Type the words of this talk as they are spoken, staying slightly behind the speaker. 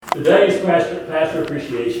Today is Pastor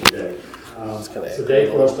Appreciation Day. It's a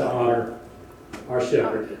day for us to honor our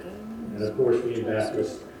shepherd. And of course, we in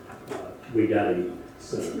Baptist, we got to eat.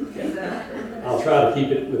 So I'll try to keep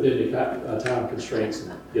it within the time constraints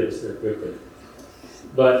and get us there quickly.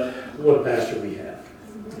 But what a pastor we have.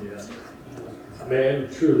 Yeah. A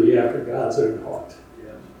man truly after God's own heart.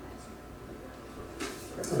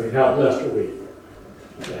 I mean, how blessed are we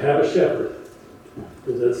to have a shepherd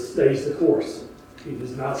that stays the course. He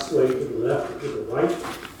does not sway to the left or to the right.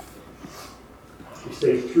 He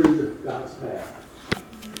stays true to God's path.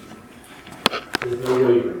 There's no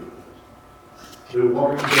wavering. No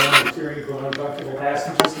watering down and steering from uncomfortable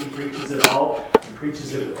passages. He preaches it all and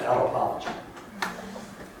preaches it without apology,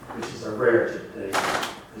 which is a rarity today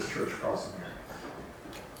in this church across America.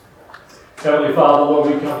 Heavenly Father,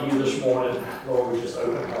 Lord, we come to you this morning, Lord, with just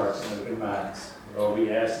open hearts and open minds. Lord,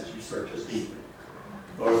 we ask that you search us deeply.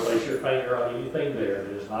 Lord, place your finger on anything there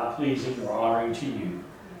that is not pleasing or honoring to you,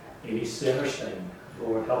 any sin or stain.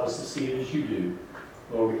 Lord, help us to see it as you do.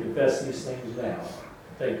 Lord, we confess these things now.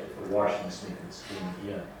 Thank you for washing us and clean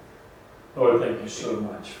again. Lord, thank you so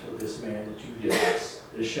much for this man that you give us,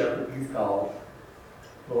 this shepherd you called.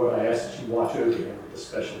 Lord, I ask that you watch over him with a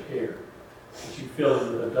special care, that you fill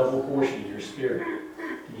him with a double portion of your spirit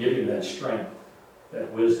to give him that strength,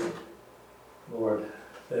 that wisdom, Lord,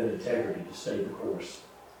 that integrity to stay the course.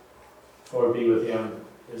 Lord, be with him,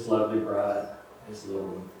 his lovely bride, his little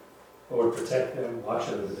one. Lord, protect them, watch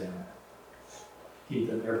over them. Keep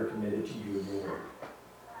them ever committed to you, Lord.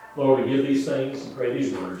 Lord, we give these things and pray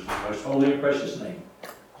these words in your most holy and precious name,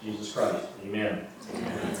 Jesus Christ. Amen.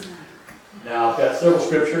 Amen. Now, I've got several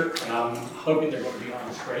scripture, and I'm hoping they're going to be on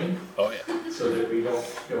the screen. Oh, yeah. So that we don't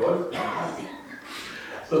go over.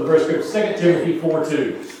 So the first scripture, 2 Timothy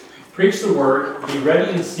 4:2. Preach the word, be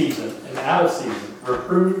ready in season and out of season,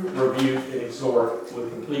 reprove, rebuke, and exhort with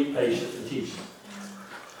complete patience and teaching.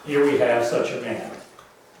 Here we have such a man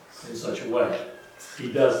in such a way. He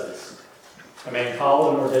does this. A man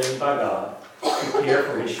called and ordained by God to care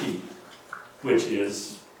for his sheep, which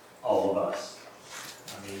is all of us.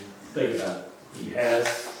 I mean, think about it. He has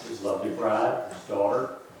his lovely bride, his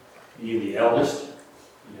daughter, being the eldest.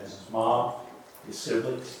 He has his mom, his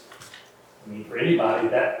siblings. I mean, for anybody,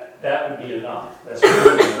 that would be enough. That's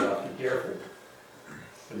really enough to care for.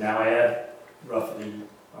 But now add roughly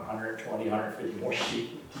 120, 150 more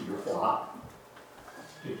sheep to your flock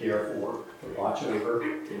to care for, to watch over,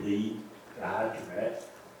 to lead, guide, direct.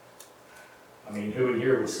 I mean, who in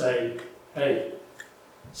here would say, hey,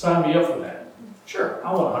 sign me up for that? Sure,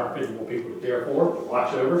 I want 150 more people to care for, to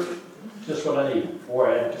watch over. Just what I need before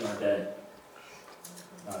I add it to my day.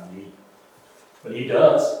 Not me. But he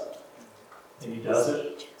does. And he does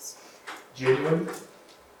it genuine, with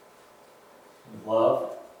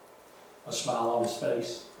love, a smile on his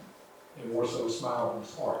face, and more so a smile on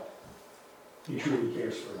his heart. He truly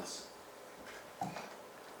cares for us.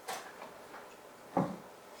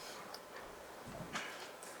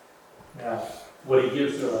 Now, what he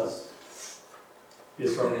gives to us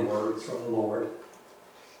is from the Word, it's from the Lord.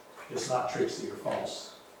 It's not tricksy or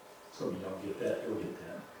false. So you don't get that, you'll get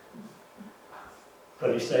that.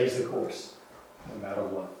 But he stays the course, no matter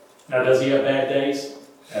what. Now, does he have bad days?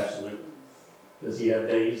 Absolutely. Does he have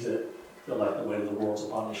days that feel like the weight of the world's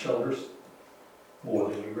upon his shoulders? More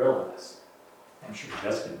than we realize. I'm sure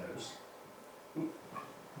Jessica knows.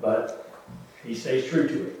 But he stays true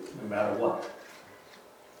to it, no matter what.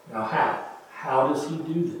 Now, how? How does he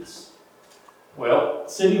do this? Well,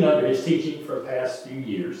 sitting under his teaching for the past few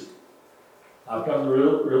years, I've come to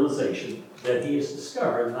the realization that he has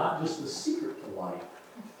discovered not just the secret to life,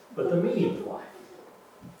 but the meaning of life.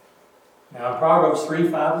 Now, in Proverbs 3,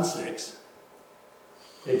 5, and 6,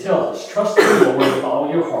 it tells us, trust in the Lord with all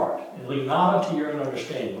your heart, and lean not unto your own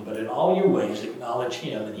understanding, but in all your ways acknowledge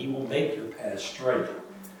him, and he will make your path straight.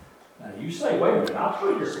 Now, you say, wait a minute, I've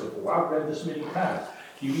heard this before. I've read this many times.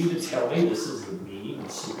 Do you mean to tell me this is the meaning and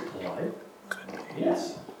secret to life?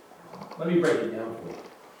 Yes. Let me break it down for you.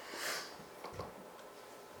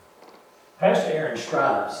 Pastor Aaron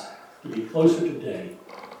strives to be closer today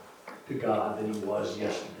to God than he was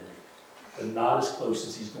yesterday, but not as close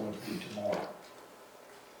as he's going to be tomorrow.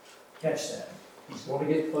 Catch that. He's going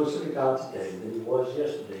to get closer to God today than he was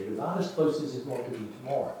yesterday, but not as close as he's going to be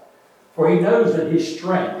tomorrow. For he knows that his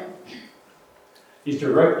strength is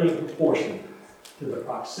directly proportional to the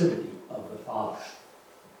proximity of the Father.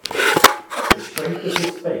 The strength of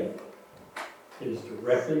his faith is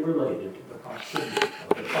directly related to the proximity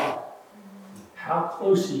of the Father. How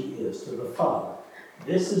close he is to the Father,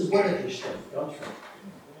 this is where his strength comes from.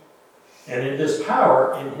 And in this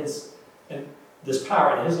power, this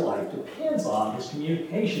power in his life depends on his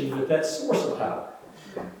communication with that source of power.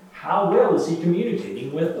 How well is he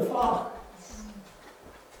communicating with the Father?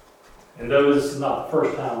 And though this is not the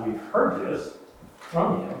first time we've heard this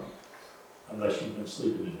from him, unless you've been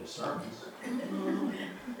sleeping in his sermons.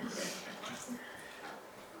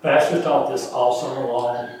 Pastor taught this all summer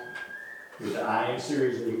long with the I Am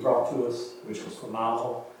series that he brought to us, which was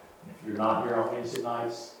phenomenal. And if you're not here on Wednesday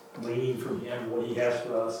nights, gleaning from him what he has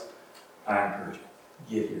for us, I encourage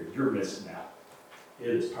you, get here. You're missing out. It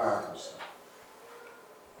is powerful stuff.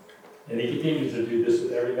 And he continues to do this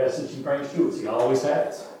with every message he brings to us. He always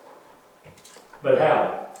has. But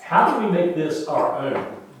how? How do we make this our own,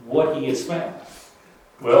 what he has found?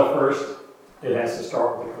 Well, first, it has to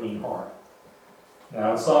start with a clean heart.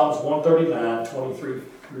 Now, in Psalms 139, 23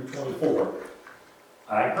 through 24,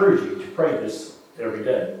 I encourage you to pray this every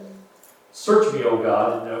day. Search me, O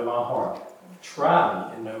God, and know my heart. Try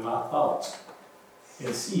me and know my thoughts.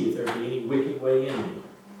 And see if there be any wicked way in me,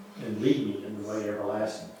 and lead me in the way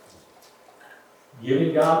everlasting.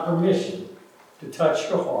 Giving God permission to touch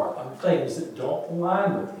your heart on things that don't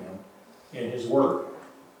align with him and his word.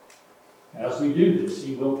 As we do this,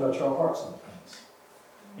 he will touch our hearts on things.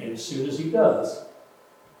 And as soon as he does,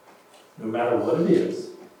 no matter what it is,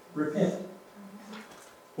 repent.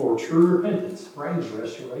 For true repentance brings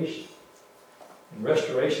restoration. And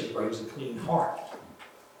restoration brings a clean heart.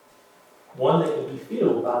 One that can be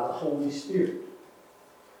filled by the Holy Spirit.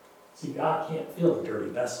 See, God can't fill a dirty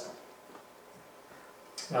vessel.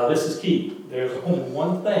 Now, this is key. There's only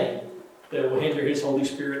one thing that will hinder his Holy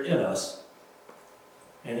Spirit in us,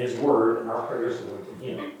 and his word and our prayers going to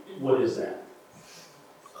him. What is that?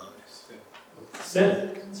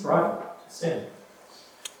 Sin. That's right. Sin.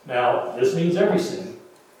 Now, this means every sin.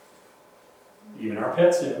 Even our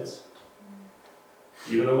pet sins.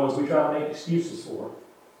 Even the ones we try to make excuses for.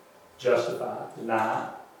 Justify, deny,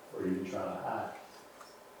 or even try to hide.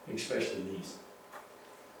 Especially these.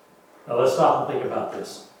 Now let's stop and think about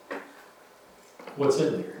this. What's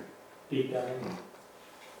in there? Deep down in there.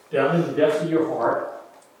 Down in the depths of your heart,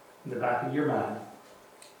 in the back of your mind.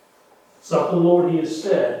 Something the Lord he has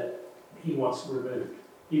said, he wants removed.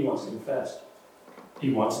 He wants confessed. He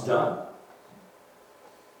wants done.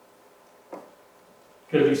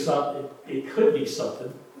 Could be something, it could be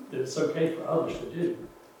something that it's okay for others to do.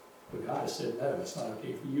 But God has said, no, it's not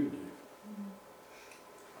okay for you to do.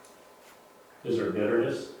 Is there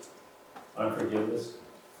bitterness? Unforgiveness?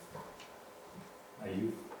 Now,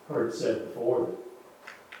 you've heard it said before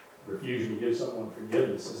that refusing to give someone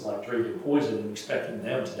forgiveness is like drinking poison and expecting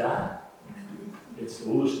them to die. It's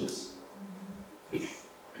foolishness.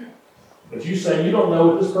 But you say, you don't know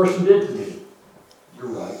what this person did to me. You're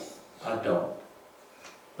right. I don't.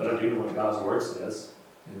 But I do know what God's word says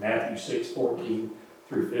in Matthew 6, 14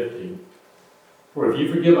 through 15. For if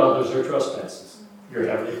you forgive others their trespasses, your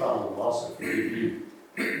heavenly Father will also forgive you.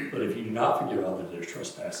 But if you do not forgive others their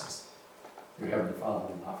trespasses, your heavenly Father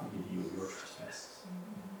will not forgive you of your trespasses.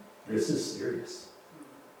 This is serious.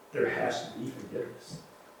 There has to be forgiveness.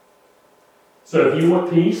 So if you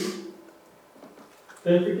want peace,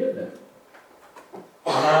 then forgive them.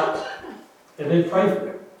 And then pray for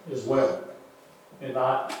them as well. And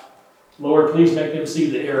not, Lord, please make them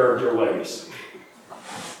see the error of their ways.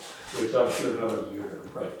 Which I'm sure none of you are going to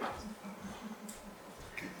pray.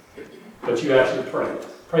 But you actually pray.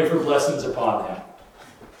 Pray for blessings upon them.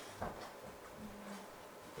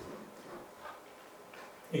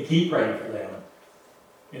 And keep praying for them.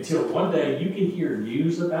 Until one day you can hear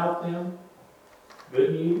news about them,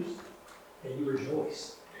 good news, and you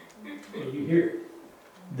rejoice. And you hear it.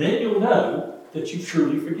 Then you'll know that you've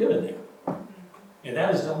truly forgiven them. And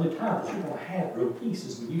that is the only time that you're going to have real peace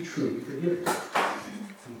is when you truly forgive them.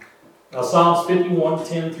 Now Psalms 51,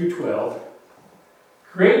 10 through 12.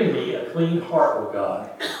 Create in me a clean heart, O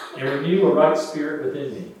God, and renew a right spirit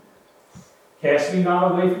within me. Cast me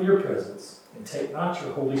not away from your presence, and take not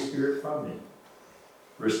your Holy Spirit from me.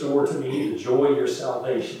 Restore to me the joy of your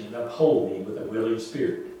salvation, and uphold me with a willing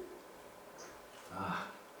spirit.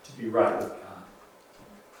 To be right with God.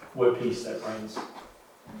 What peace that brings.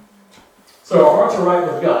 So our hearts are right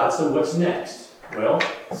with God, so what's next? Well,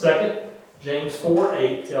 second, James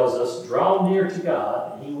 4:8 tells us, draw near to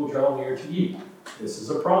God, and he will draw near to you. This is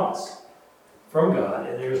a promise from God,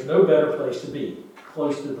 and there's no better place to be,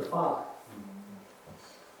 close to the Father.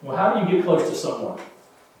 Well, how do you get close to someone?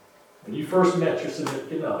 When you first met your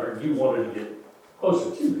significant other, and you wanted to get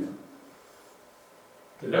closer to them,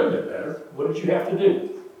 to know them better, what did you have to do?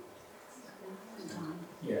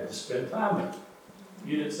 You had to spend time with them.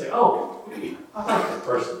 You didn't say, oh, I like that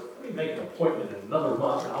person. Let me make an appointment in another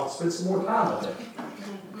month, and I'll spend some more time with them.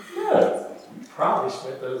 No. You probably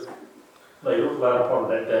spent the later part of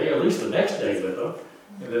that day, at least the next day with them,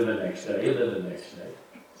 and then the next day, and then the next day.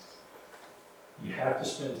 You have to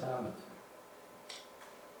spend time with them.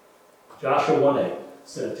 Joshua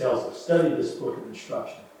 1:8 tells us, study this book of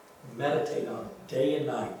instruction, meditate on it day and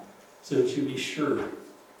night, so that you be sure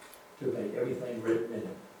to make everything written in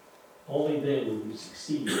it. Only then will you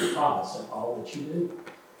succeed in promise in all that you do.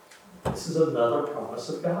 This is another promise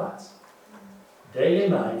of God's. Day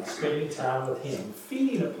and night, spending time with Him,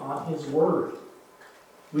 feeding upon His Word.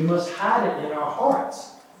 We must hide it in our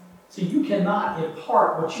hearts. See, you cannot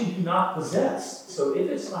impart what you do not possess. So if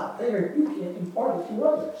it's not there, you can't impart it to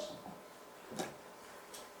others.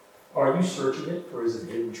 Are you searching it for His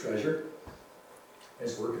hidden treasure,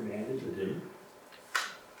 as we're commanded to do?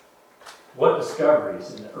 What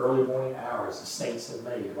discoveries in the early morning hours the saints have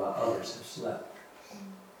made while others have slept?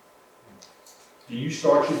 Do you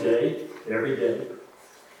start your day, every day,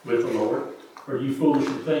 with the Lord? Or do you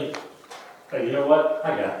foolishly think, hey, you know what?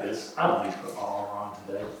 I got this. I don't need to put my armor on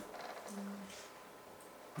today.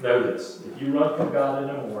 Know this. If you run from God in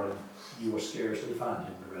the morning, you will scarcely find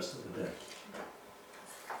Him the rest of the day.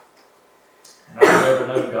 And I've never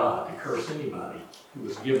known God to curse anybody who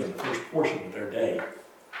was given the first portion of their day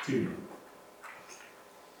to Him.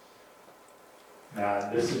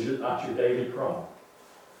 Now, this is not your daily crumb.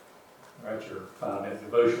 Right, your 5-minute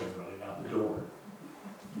devotional running out the door.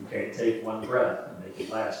 You can't take one breath and make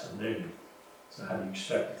it last till noon. So how do you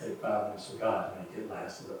expect to take 5 minutes with God and make it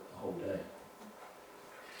last the whole day?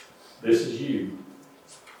 This is you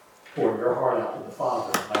pouring your heart out to the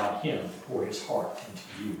Father and allowing Him to pour His heart into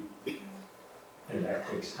you. And that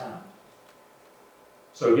takes time.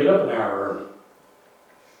 So get up an hour early.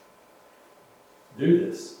 Do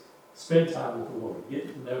this. Spend time with the Lord.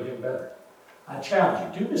 Get to know Him better. I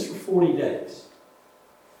challenge you, do this for 40 days.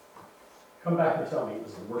 Come back and tell me it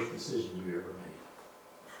was the worst decision you ever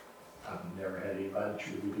made. I've never had anybody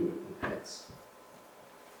truly do it with pets.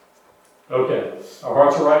 Okay, our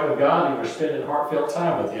hearts are right with God and we're spending heartfelt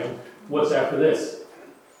time with Him. What's after this?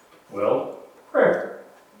 Well, prayer.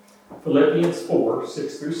 Philippians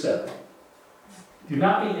 4:6-7. Do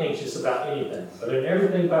not be anxious about anything, but in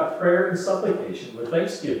everything by prayer and supplication with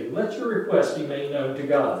thanksgiving, let your requests be made known to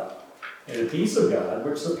God. And the peace of God,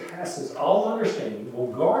 which surpasses all understanding,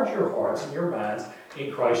 will guard your hearts and your minds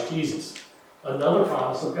in Christ Jesus. Another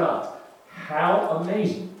promise of God. How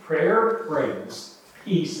amazing. Prayer brings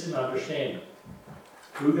peace and understanding.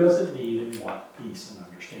 Who doesn't need and want peace and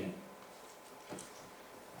understanding?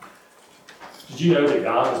 Did you know that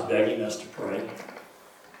God is begging us to pray?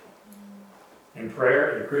 And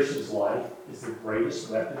prayer in a Christian's life is the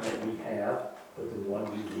greatest weapon that we have, but the one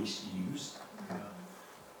we least use.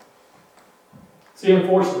 See,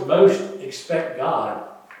 unfortunately, most expect God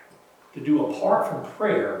to do apart from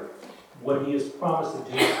prayer what He has promised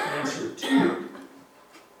to do in answer to it.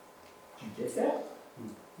 Do you get that?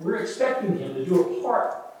 We're expecting Him to do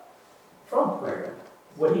apart from prayer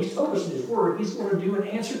what He's told us in His Word, He's going to do in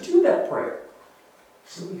answer to that prayer.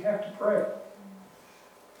 So we have to pray.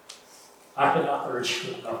 I cannot urge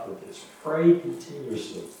you enough with this. Pray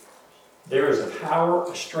continuously. There is a power,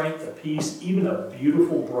 a strength, a peace, even a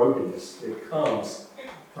beautiful brokenness that comes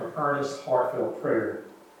from earnest, heartfelt prayer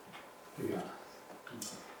to God.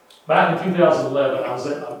 Back in 2011, I was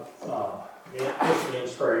at a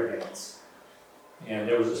men's prayer advance. And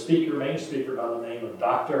there was a speaker, main speaker by the name of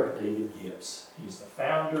Dr. David Gibbs. He's the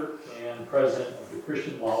founder and president of the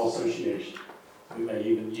Christian Law Association. We may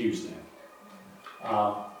even use them.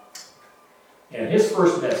 And his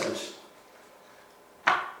first message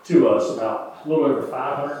to us, about a little over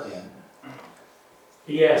 500 men,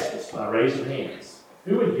 he asked us by raising hands,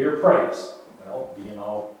 who would hear praise? Well, being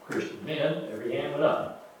all Christian men, every hand went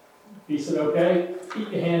up. He said, okay,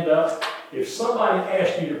 keep your hand up if somebody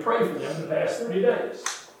asked you to pray for them in the past 30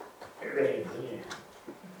 days. Every hand's in the air.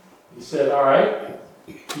 He said, all right,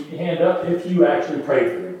 keep your hand up if you actually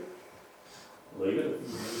prayed for them. Believe it,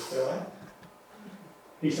 if you hands fell out.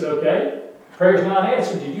 He said, okay, prayer's not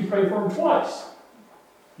answered. Did you pray for them twice?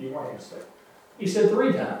 You weren't answered. He said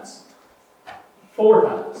 3 times, 4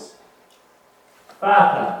 times,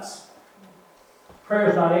 5 times.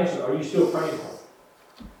 Prayer's not answered. Are you still praying for them?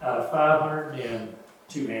 Out of 500 men,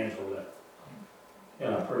 2 hands were left.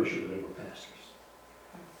 And I'm pretty sure they were pastors.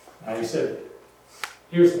 Now he said,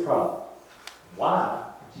 here's the problem. Why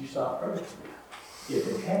did you stop praying for me if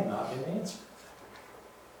it had not been answered?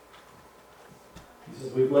 He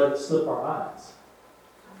says, we've let it slip our minds.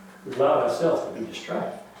 We've allowed ourselves to be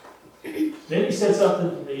distracted. Then he said something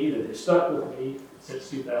to me that has stuck with me since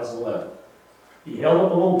 2011. He held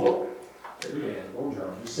up a little book that we had, a little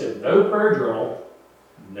journal. He said, no prayer journal,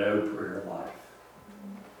 no prayer life.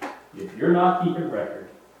 If you're not keeping record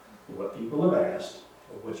of what people have asked,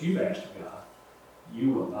 or what you've asked of God,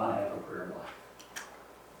 you will not have a prayer life.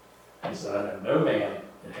 He said, I know no man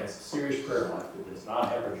that has a serious prayer life that does not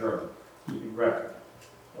have a journal keeping record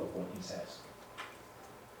of what he's asked.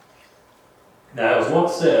 Now, it was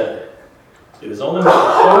once said, it is only when the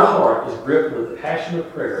whole heart is gripped with the passion of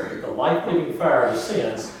prayer that the life-giving fire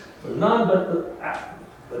descends, but none but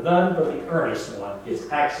the earnest one gets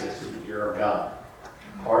access to the ear of God.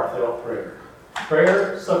 Heartfelt prayer.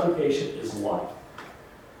 Prayer, supplication is life.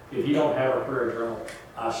 If you don't have a prayer journal,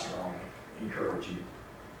 I strongly encourage you.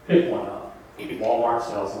 Pick one up. Walmart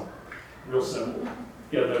sells them. Real simple.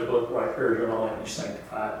 Get a notebook, write prayer journal, and you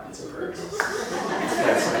sanctify it. It's a prayer journal.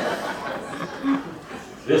 That's it.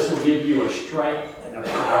 This will give you a strength and a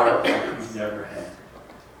power like you've never had.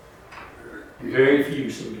 Very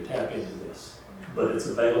few seem to tap into this, but it's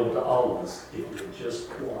available to all of us if we just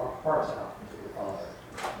pour our hearts out into the Father.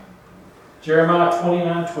 Jeremiah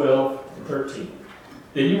 29:12-13.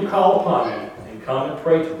 Then you will call upon me and come and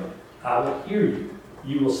pray to me. I will hear you.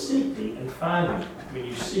 You will seek me and find me when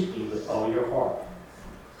you seek me with all your heart.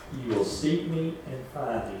 You will seek me and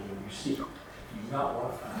find me when you seek me. Do you not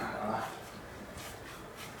want to find God?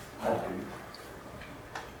 I do.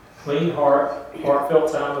 Clean heart,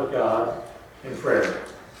 heartfelt time with God, and prayer.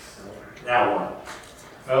 Now what?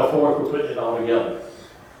 Well, fourth, we're putting it all together.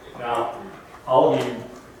 Now, all of you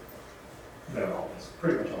know all this.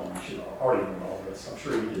 Pretty much all of you should already know all this. I'm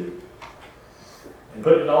sure you do. And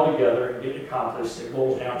putting it all together and getting it accomplished, it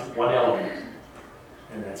boils down to one element,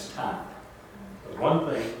 and that's time. The one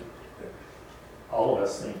thing that all of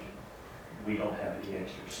us think we don't have any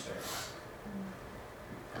extra spare.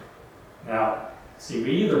 Now, see,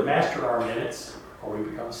 we either master our minutes or we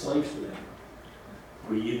become slaves to them.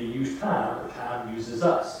 We either use time or time uses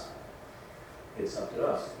us. It's up to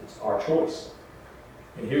us. It's our choice.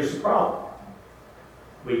 And here's the problem.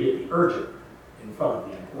 We get the urgent in front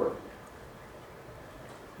of the important.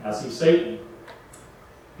 Now, see, Satan,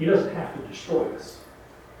 he doesn't have to destroy us.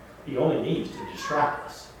 He only needs to distract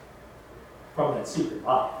us from that secret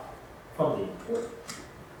life, from the important,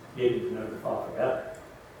 getting to know the Father better.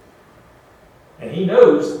 And he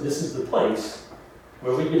knows this is the place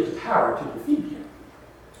where we get the power to defeat him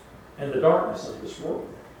and the darkness of this world.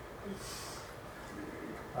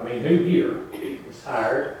 I mean, who here is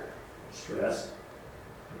tired, stressed,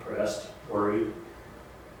 depressed, worried,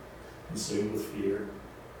 consumed with fear,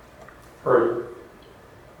 hurt,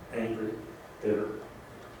 angry, bitter?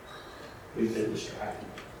 We've been distracted.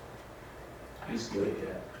 He's good at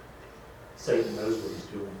that. Satan knows what he's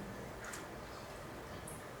doing.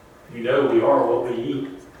 You know we are what we eat.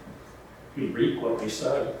 We reap what we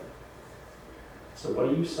sow. So what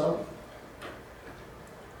are you sowing?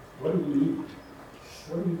 What do you eat?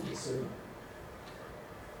 What do you consume?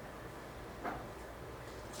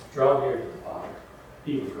 Draw near to the Father.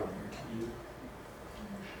 He will draw near to you.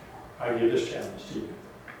 I give this challenge to you.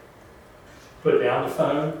 Put down the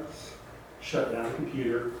phone, shut down the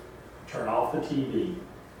computer, turn off the TV,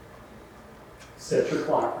 set your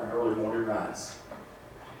clock for an early morning rise,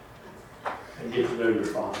 and get to know your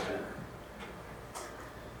Father better.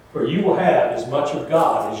 For you will have as much of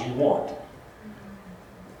God as you want,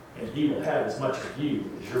 and He will have as much of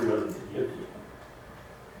you as you're willing to give to Him.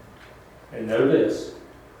 And know this,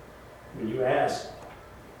 when you ask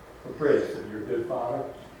for bread from your good Father,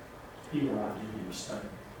 He will not give you a stone,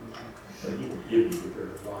 but He will give you the bread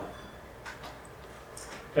of life.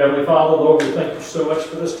 Heavenly Father, Lord, we thank you so much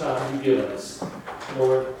for this time you've given us.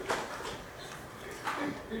 Lord,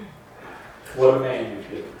 what a man you've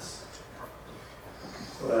given us.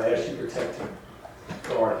 Lord, I ask you to protect him,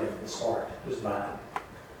 guard him, his heart, his mind,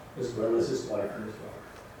 as well as his wife and his daughter.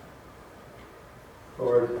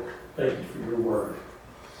 Lord, thank you for your word.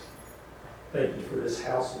 Thank you for this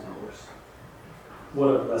house of yours.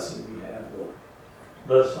 What a blessing we have, Lord.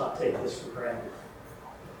 Let us not take this for granted.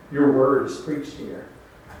 Your word is preached here.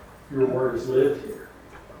 Your word is lived here.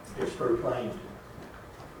 It's proclaimed.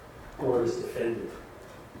 Lord, is defended.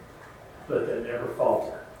 Let that never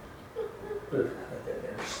falter. Let that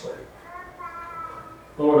never slip.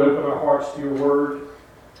 Lord, open our hearts to your word.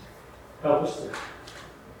 Help us to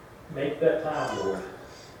make that time, Lord,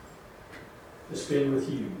 to spend with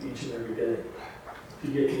you each and every day, to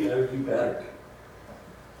get to know you better.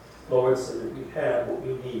 Lord, so that we have what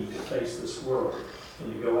we need to face this world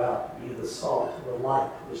and to go out and be the salt and the light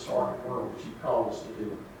of this dark world that you called us to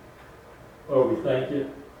do. Lord, we thank you.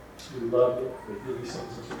 We love you. We give these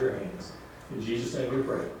things into your hands. In Jesus' name we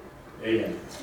pray. Amen.